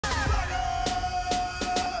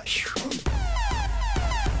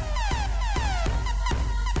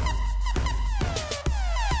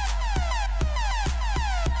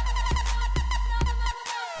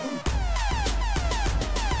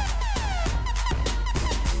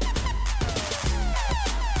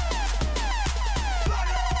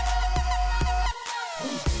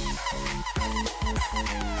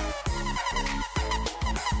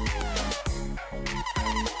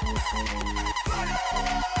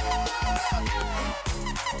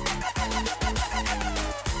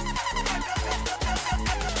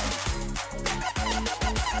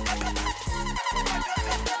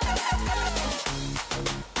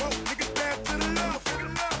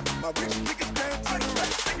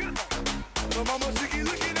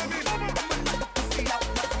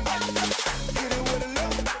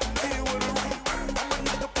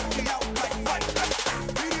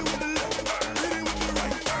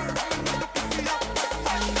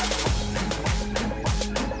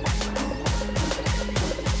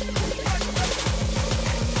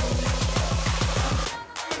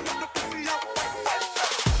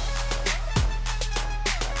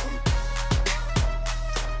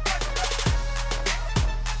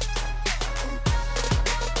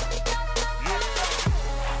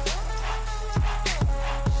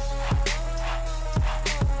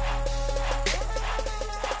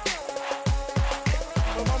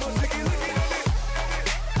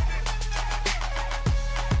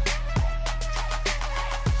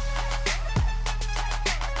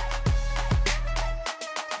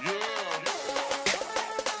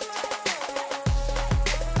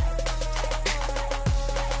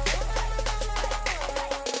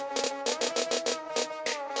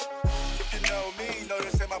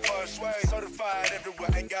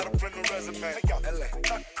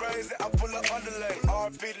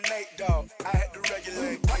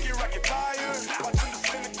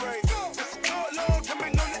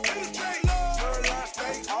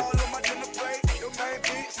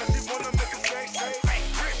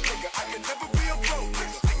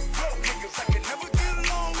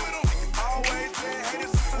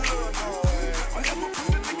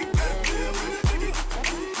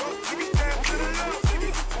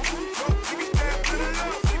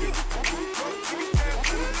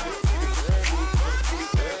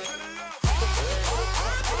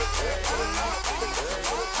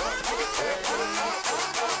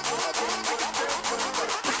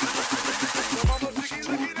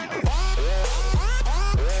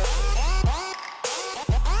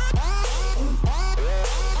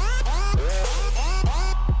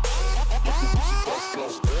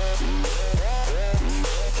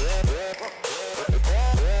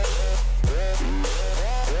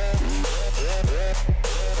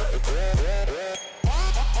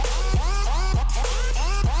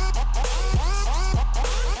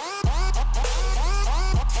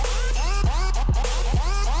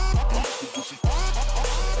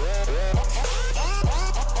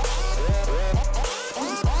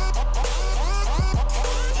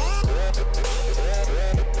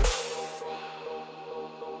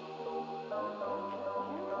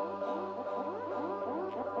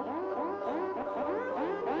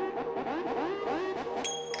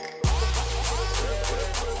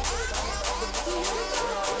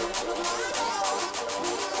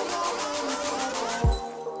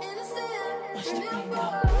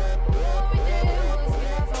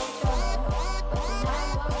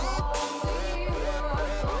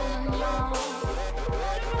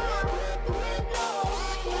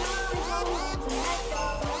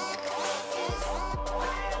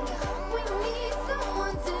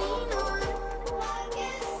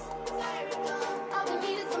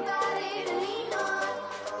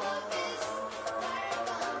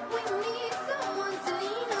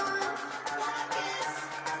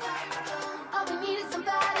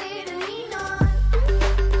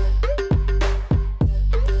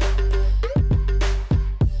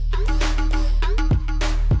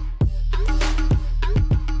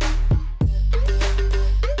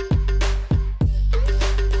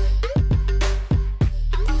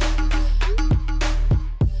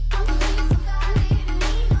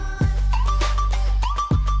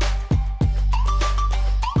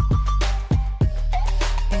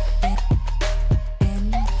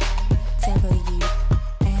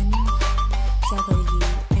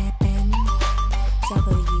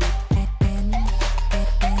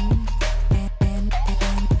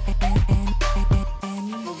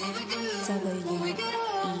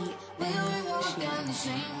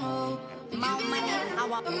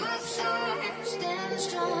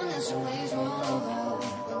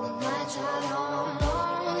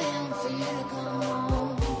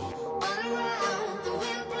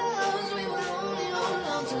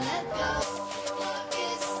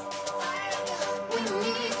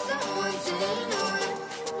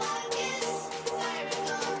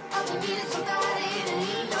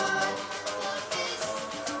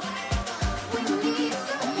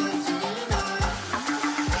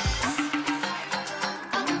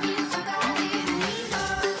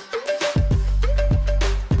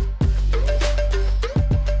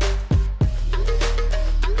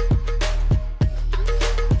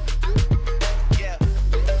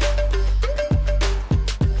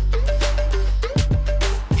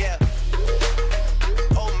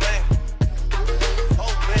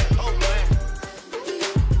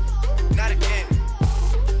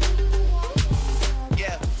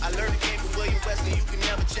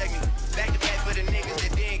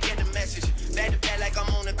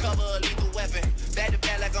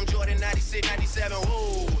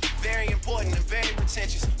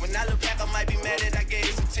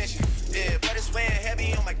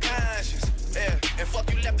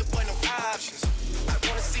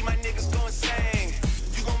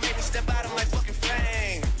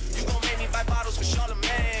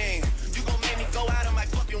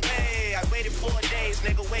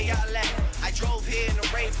where y'all at? I drove here in the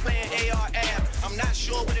rain playing ARM. I'm not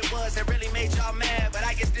sure what it was that really made y'all mad, but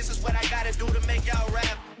I guess this is what I gotta do to make y'all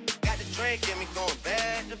rap. Got the drink in me going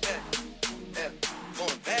back to back. Yeah,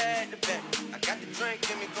 going back to back. I got the drink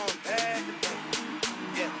in me going back to back.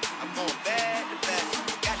 Yeah, I'm going back to back.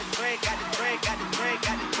 Got the drink, got the drink, got the drink,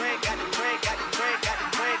 got the drink, got the drink, got the drink, got the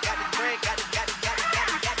drink, got the drink, got the drink,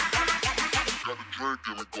 got the drink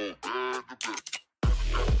in me going back to back.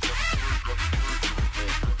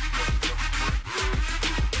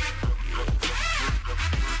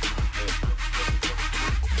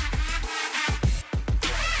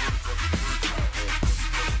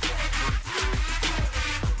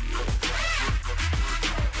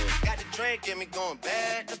 Get me going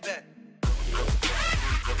back to back.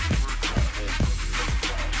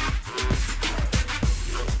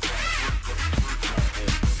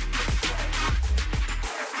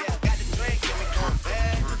 Yeah, got the drink, get me going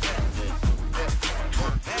back to back.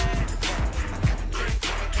 Going back to back. I got the drink, get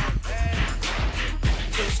me going back.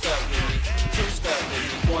 Two-step with me, two-step with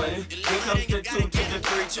me. One, here comes the two to the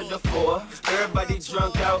three to the four. Everybody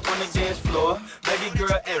drunk out on the dance floor. Baby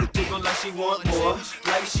girl, everything like she want more.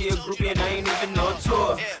 Like she a groupie and I ain't even on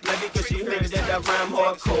tour. Maybe cause she heard that I rhyme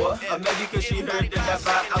hardcore. Or maybe cause she heard that I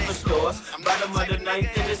buy out the stores. Bottom of the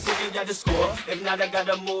ninth in the city, got the score. If not, I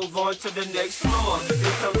gotta move on to the next floor.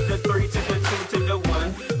 Here comes the three to the two to the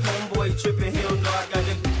one. Homeboy tripping, he don't know I got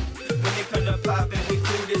the. When they come to poppin', we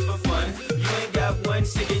do this for fun. You ain't got one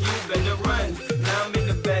singing, you better run. Now I'm in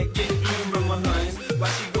the back getting even from my huns.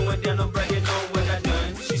 While she going down, I'm bragging on what I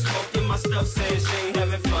done. She smoking my stuff, saying she ain't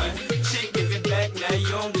having fun. She give it back, now you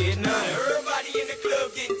don't get none. Everybody in the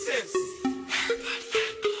club getting tipsy.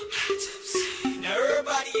 Now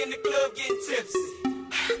everybody in the club getting tipsy.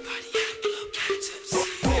 Everybody in the club getting tipsy.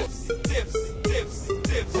 Tipsy, tipsy, tipsy,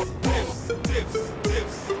 tipsy, tipsy, tipsy,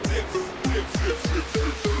 tipsy, tipsy, tipsy,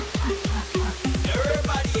 tipsy. Now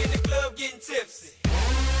everybody in the club getting tipsy.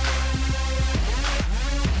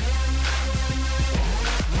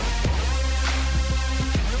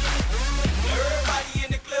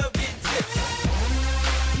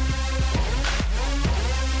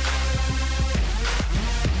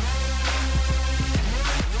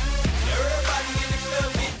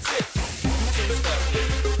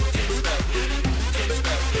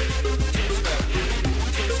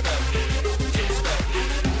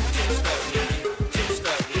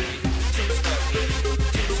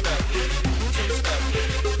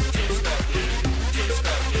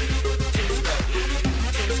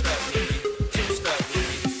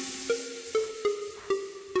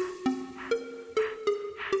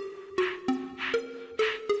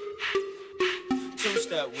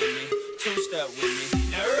 Two-step with me, two-step with me.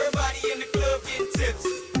 Now everybody in the club getting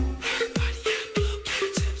tipsy. Everybody in the club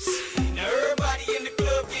getting tipsy. Now everybody in the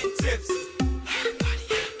club getting tipsy. Everybody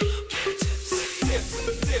in the club getting tipsy. Tipsy,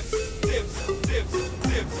 tipsy, tipsy, tipsy, tipsy,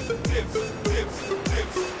 tipsy, tipsy, tipsy,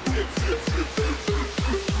 tipsy, tipsy, tipsy.